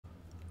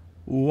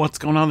What's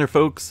going on there,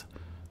 folks?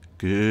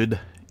 Good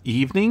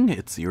evening.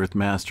 It's the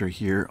Earthmaster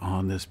here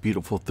on this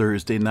beautiful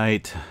Thursday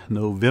night,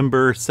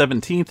 November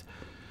 17th,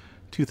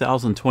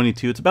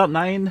 2022. It's about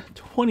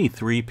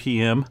 9:23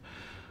 p.m.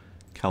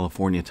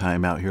 California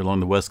time out here along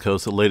the west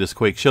coast. The latest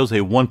quake shows a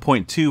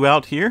 1.2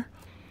 out here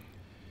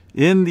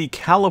in the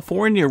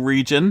California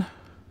region.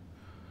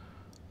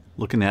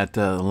 Looking at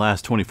the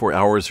last 24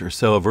 hours or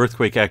so of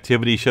earthquake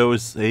activity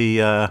shows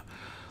a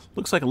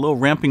looks like a little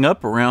ramping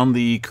up around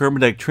the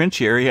Kermadec Trench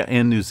area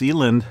and New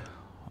Zealand,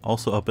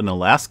 also up in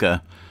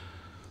Alaska.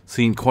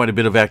 Seen quite a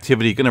bit of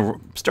activity. Going to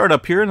start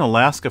up here in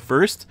Alaska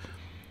first.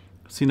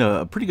 Seen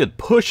a pretty good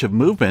push of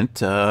movement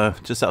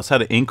just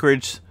outside of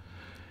Anchorage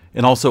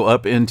and also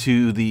up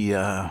into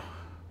the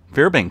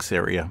Fairbanks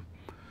area.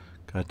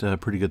 Got a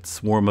pretty good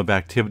swarm of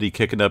activity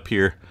kicking up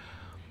here.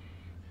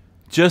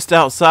 Just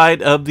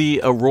outside of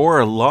the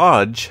Aurora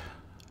Lodge,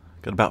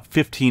 got about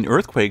 15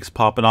 earthquakes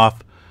popping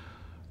off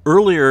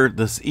earlier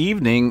this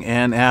evening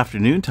and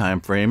afternoon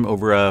time frame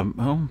over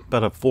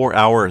about a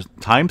 4-hour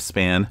time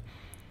span.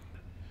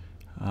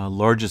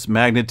 Largest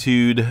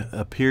magnitude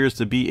appears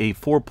to be a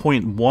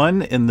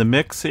 4.1 in the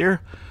mix here,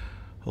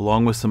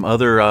 along with some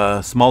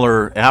other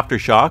smaller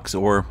aftershocks,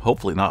 or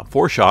hopefully not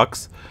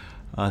foreshocks,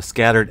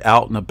 scattered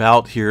out and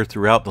about here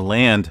throughout the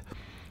land.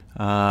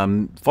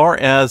 Far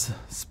as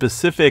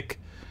specific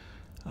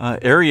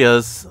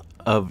areas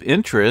of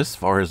interest, as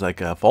far as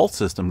like a fault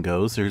system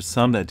goes, there's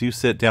some that do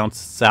sit down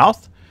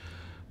south,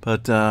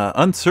 but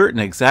uncertain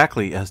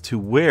exactly as to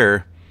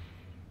where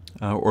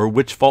or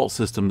which fault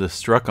system this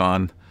struck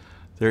on.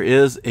 There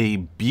is a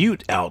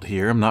butte out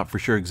here. I'm not for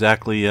sure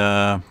exactly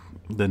the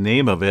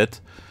name of it,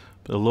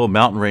 but a little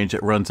mountain range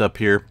that runs up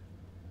here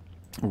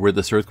where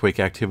this earthquake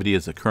activity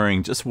is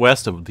occurring, just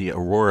west of the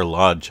Aurora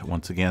Lodge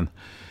once again.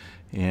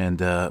 And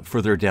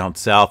further down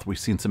south, we've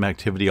seen some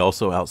activity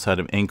also outside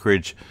of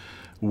Anchorage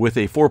with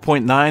a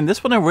 4.9.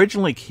 This one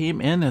originally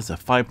came in as a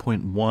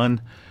 5.1,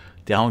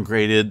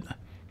 downgraded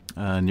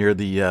near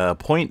the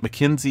Point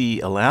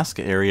McKenzie,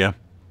 Alaska area.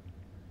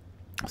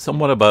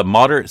 Somewhat of a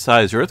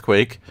moderate-sized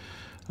earthquake.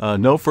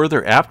 No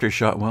further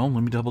aftershock. Well,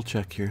 let me double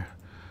check here.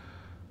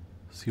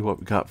 See what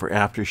we got for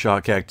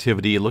aftershock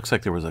activity. It looks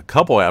like there was a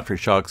couple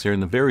aftershocks here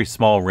in the very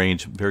small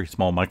range, very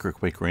small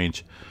microquake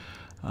range,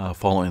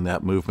 following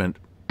that movement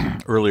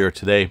earlier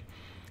today.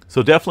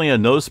 So definitely a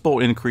noticeable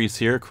increase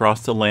here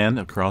across the land,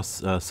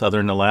 across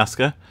southern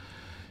Alaska.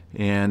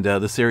 And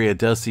this area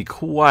does see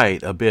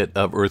quite a bit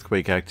of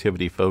earthquake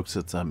activity, folks.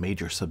 It's a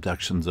major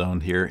subduction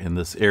zone here in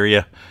this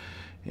area.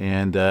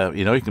 And,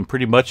 you know, you can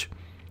pretty much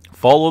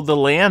follow the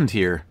land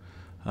here.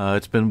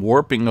 It's been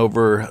warping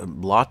over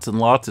lots and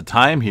lots of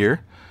time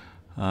here.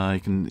 You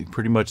can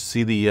pretty much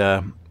see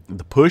the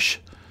push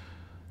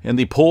and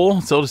the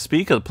pull, so to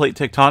speak, of the plate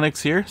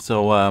tectonics here.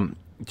 So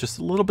just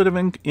a little bit of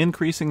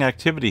increasing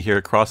activity here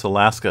across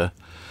Alaska.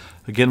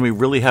 Again, we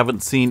really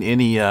haven't seen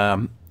any,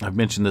 I've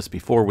mentioned this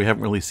before, we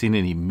haven't really seen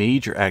any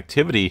major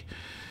activity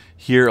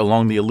here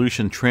along the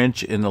Aleutian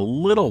Trench in a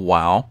little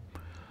while.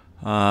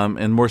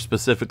 And more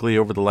specifically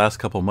over the last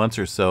couple months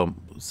or so.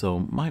 So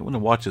might want to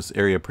watch this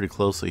area pretty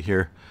closely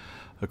here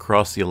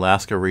across the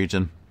Alaska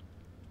region.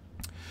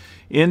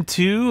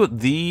 Into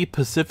the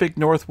Pacific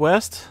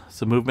Northwest,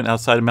 some movement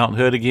outside of Mount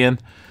Hood again.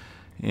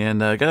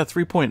 And got a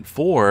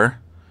 3.4.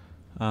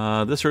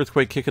 This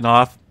earthquake kicking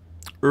off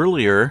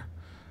earlier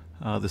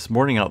this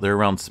morning out there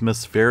around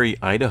Smiths Ferry,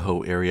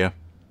 Idaho area.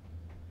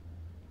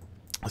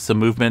 Some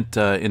movement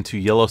into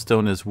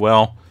Yellowstone as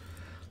well.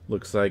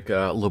 Looks like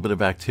a little bit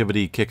of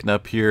activity kicking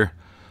up here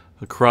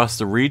across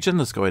the region.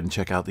 Let's go ahead and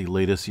check out the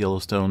latest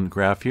Yellowstone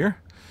graph here.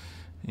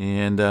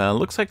 And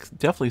looks like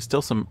definitely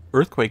still some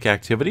earthquake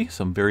activity,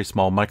 some very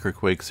small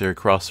microquakes there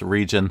across the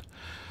region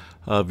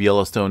of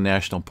Yellowstone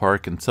National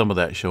Park, and some of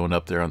that showing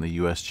up there on the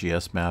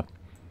USGS map.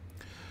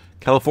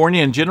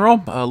 California in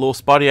general, a little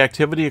spotty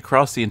activity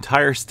across the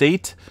entire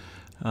state.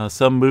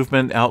 Some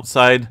movement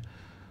outside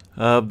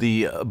of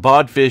the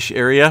Bodfish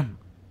area.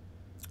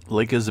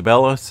 Lake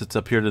Isabella sits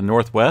up here to the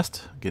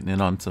northwest, getting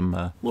in on some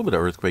little bit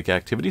of earthquake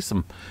activity,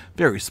 some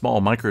very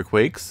small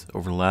microquakes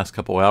over the last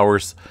couple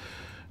hours.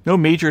 No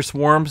major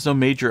swarms, no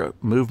major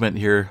movement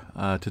here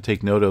to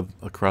take note of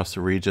across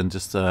the region.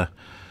 Just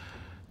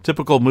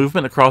typical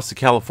movement across the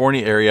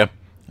California area.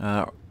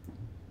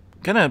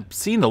 Kind of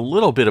seen a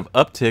little bit of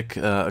uptick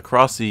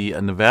across the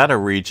Nevada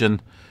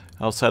region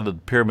outside of the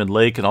Pyramid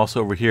Lake, and also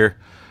over here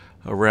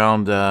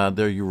around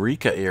the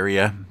Eureka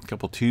area. A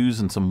couple 2s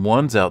and some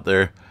 1s out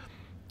there.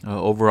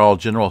 Overall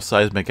general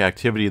seismic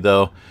activity,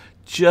 though,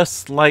 just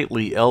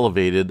slightly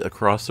elevated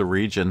across the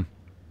region.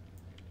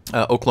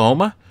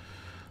 Oklahoma,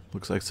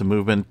 looks like some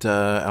movement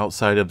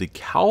outside of the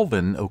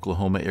Calvin,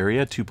 Oklahoma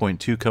area.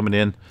 2.2 coming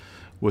in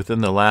within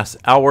the last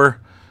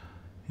hour.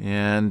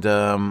 And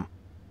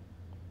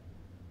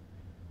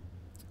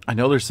I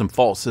know there's some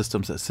fault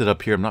systems that sit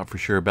up here. I'm not for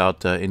sure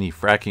about any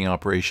fracking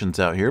operations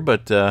out here,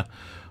 but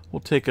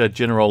we'll take a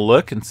general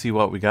look and see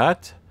what we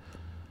got.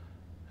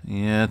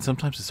 And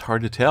sometimes it's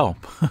hard to tell.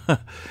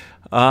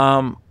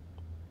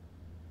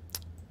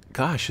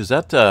 Gosh, is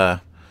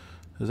that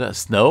Is that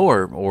snow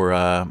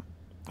or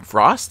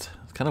frost?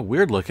 It's kind of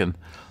weird looking.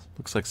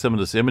 Looks like some of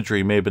this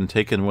imagery may have been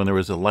taken when there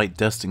was a light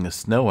dusting of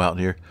snow out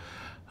here.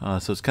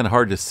 So it's kind of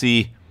hard to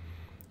see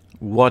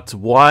what's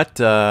what.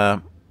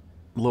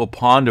 Little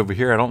pond over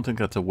here. I don't think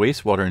that's a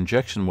wastewater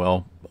injection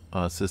well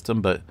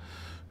system, but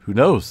who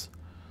knows?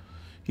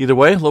 Either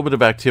way, a little bit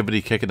of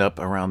activity kicking up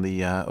around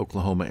the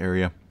Oklahoma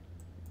area.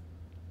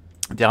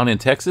 Down in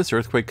Texas,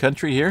 earthquake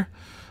country here.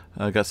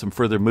 Got some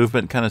further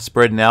movement kind of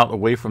spreading out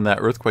away from that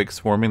earthquake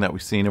swarming that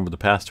we've seen over the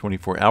past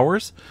 24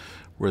 hours,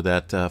 where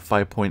that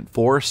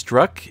 5.4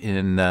 struck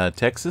in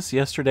Texas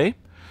yesterday.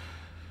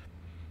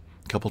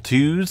 A couple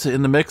twos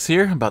in the mix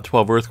here. About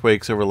 12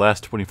 earthquakes over the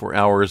last 24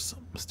 hours.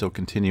 Still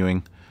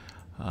continuing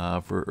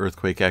for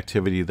earthquake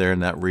activity there in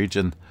that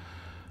region.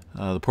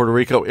 The Puerto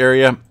Rico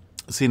area,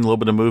 seen a little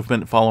bit of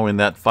movement following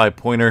that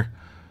 5-pointer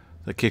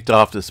that kicked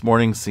off this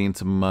morning. Seen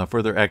some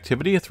further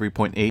activity, a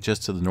 3.8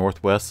 just to the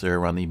northwest there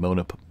around the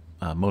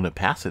Mona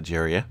Passage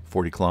area,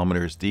 40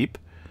 kilometers deep.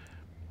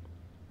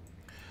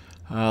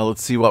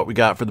 Let's see what we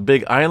got for the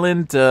Big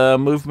Island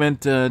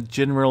movement.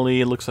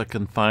 Generally, it looks like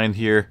confined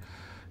here.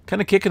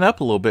 Kind of kicking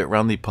up a little bit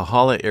around the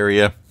Pahala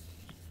area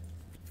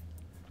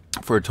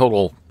for a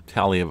total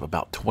tally of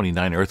about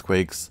 29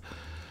 earthquakes.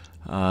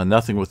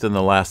 Nothing within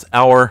the last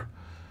hour.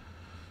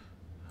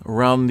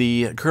 Around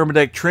the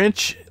Kermadec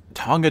Trench,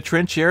 Tonga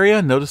Trench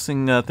area,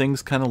 noticing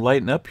things kind of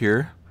lighten up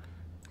here,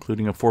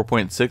 including a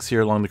 4.6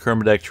 here along the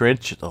Kermadec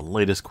Trench, the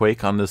latest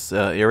quake on this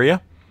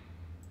area.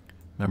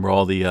 Remember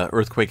all the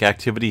earthquake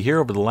activity here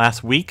over the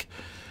last week.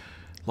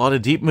 A lot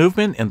of deep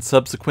movement and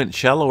subsequent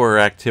shallower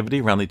activity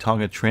around the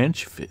Tonga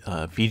Trench,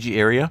 Fiji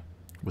area,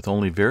 with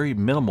only very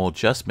minimal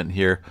adjustment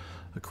here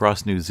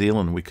across New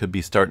Zealand. We could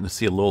be starting to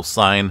see a little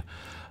sign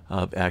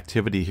of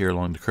activity here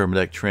along the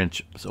Kermadec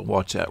Trench, so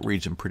watch that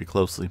region pretty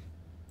closely.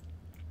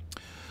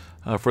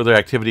 Further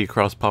activity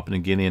across Papua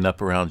New Guinea and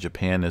up around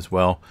Japan as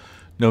well.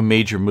 No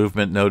major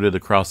movement noted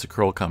across the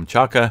Kuril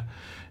Kamchatka.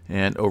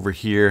 And over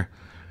here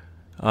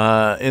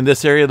in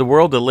this area of the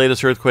world, the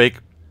latest earthquake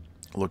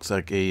looks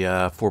like a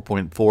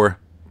 4.4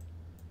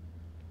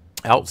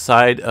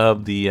 outside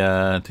of the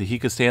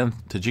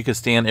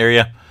Tajikistan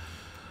area.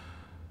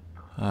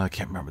 I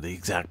can't remember the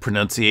exact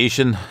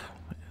pronunciation.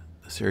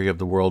 This area of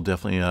the world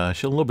definitely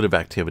showed a little bit of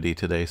activity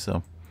today. So,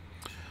 all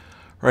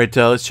right,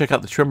 let's check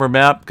out the tremor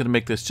map. Going to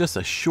make this just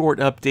a short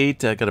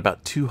update. I got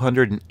about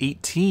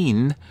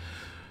 218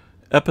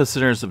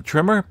 epicenters of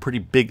tremor. Pretty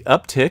big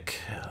uptick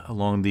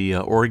along the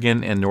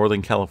Oregon and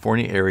Northern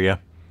California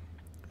area.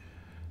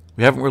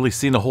 We haven't really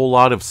seen a whole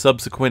lot of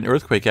subsequent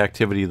earthquake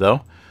activity,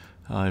 though.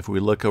 If we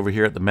look over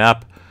here at the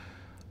map,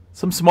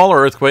 some smaller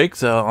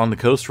earthquakes on the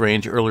Coast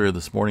Range earlier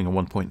this morning, a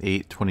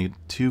 1.8,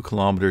 22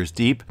 kilometers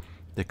deep.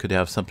 That could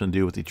have something to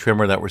do with the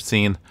tremor that we're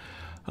seeing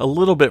a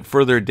little bit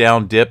further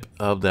down dip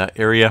of that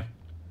area.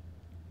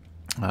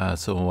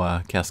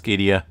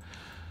 Cascadia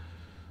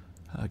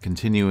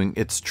continuing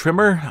its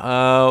tremor.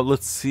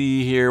 Let's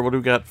see here. What do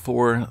we got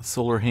for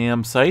Solar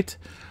Ham site?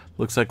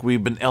 Looks like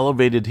we've been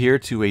elevated here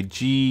to a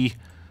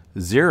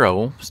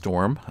G0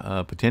 storm,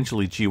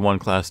 potentially G1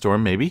 class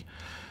storm maybe.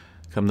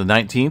 Come the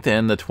 19th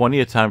and the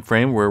 20th time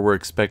frame, where we're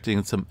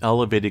expecting some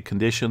elevated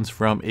conditions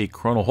from a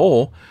coronal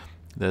hole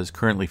that is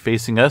currently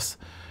facing us.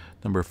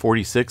 Number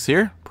 46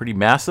 here, pretty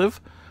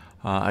massive.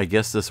 I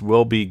guess this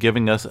will be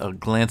giving us a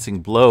glancing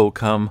blow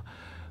come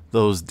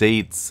those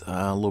dates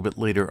a little bit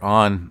later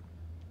on.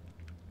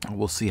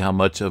 We'll see how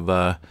much of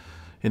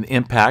an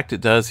impact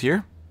it does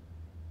here.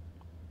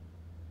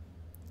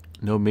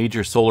 No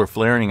major solar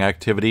flaring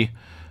activity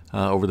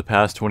over the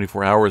past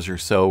 24 hours or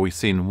so. We've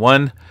seen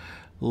one,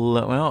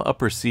 well,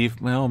 upper C,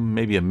 well,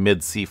 maybe a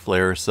mid C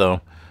flare or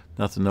so.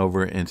 Nothing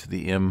over into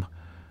the M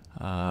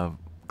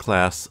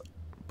class,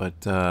 but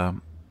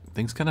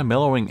things kind of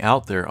mellowing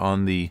out there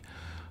on the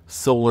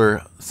solar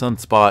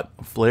sunspot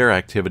flare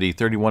activity.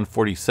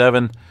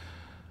 3147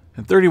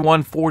 and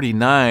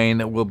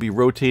 3149 will be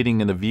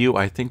rotating in a view.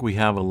 I think we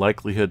have a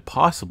likelihood,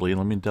 possibly,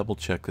 let me double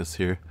check this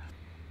here,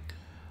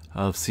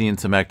 of seeing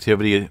some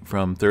activity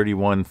from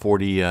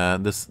 3140,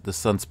 this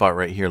sunspot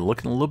right here,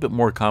 looking a little bit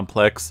more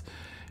complex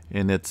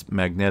in its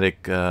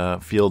magnetic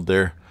field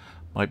there.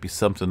 Might be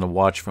something to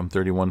watch from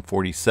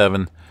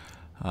 3147.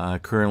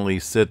 Currently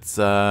sits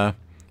at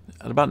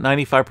about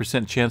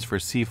 95% chance for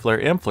C flare,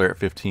 M flare at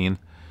 15,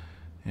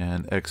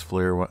 and X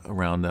flare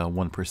around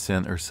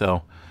 1% or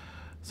so.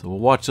 So we'll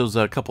watch those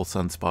couple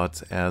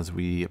sunspots as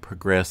we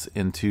progress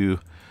into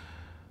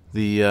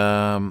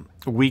the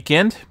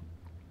weekend.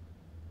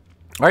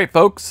 All right,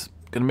 folks,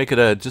 gonna make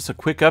it just a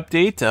quick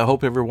update. I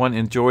hope everyone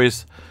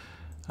enjoys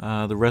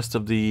the rest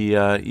of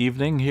the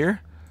evening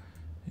here,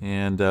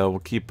 and we'll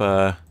keep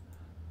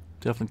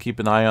definitely keep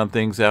an eye on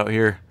things out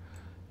here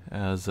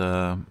as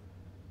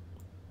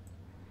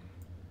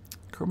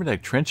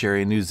Kermadec Trench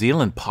area, New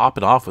Zealand,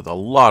 popping off with a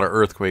lot of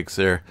earthquakes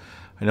there.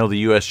 I know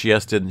the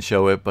USGS didn't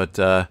show it,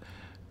 but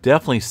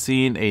definitely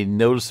seen a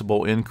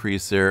noticeable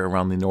increase there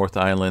around the North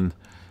Island.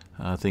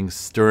 Things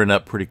stirring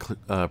up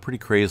pretty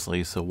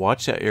crazily, so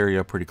watch that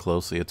area pretty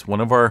closely. It's one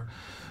of our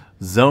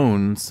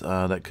zones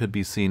that could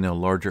be seeing a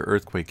larger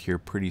earthquake here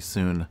pretty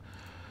soon.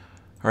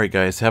 All right,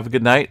 guys, have a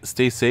good night.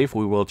 Stay safe.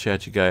 We will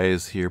chat you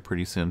guys here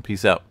pretty soon.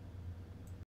 Peace out.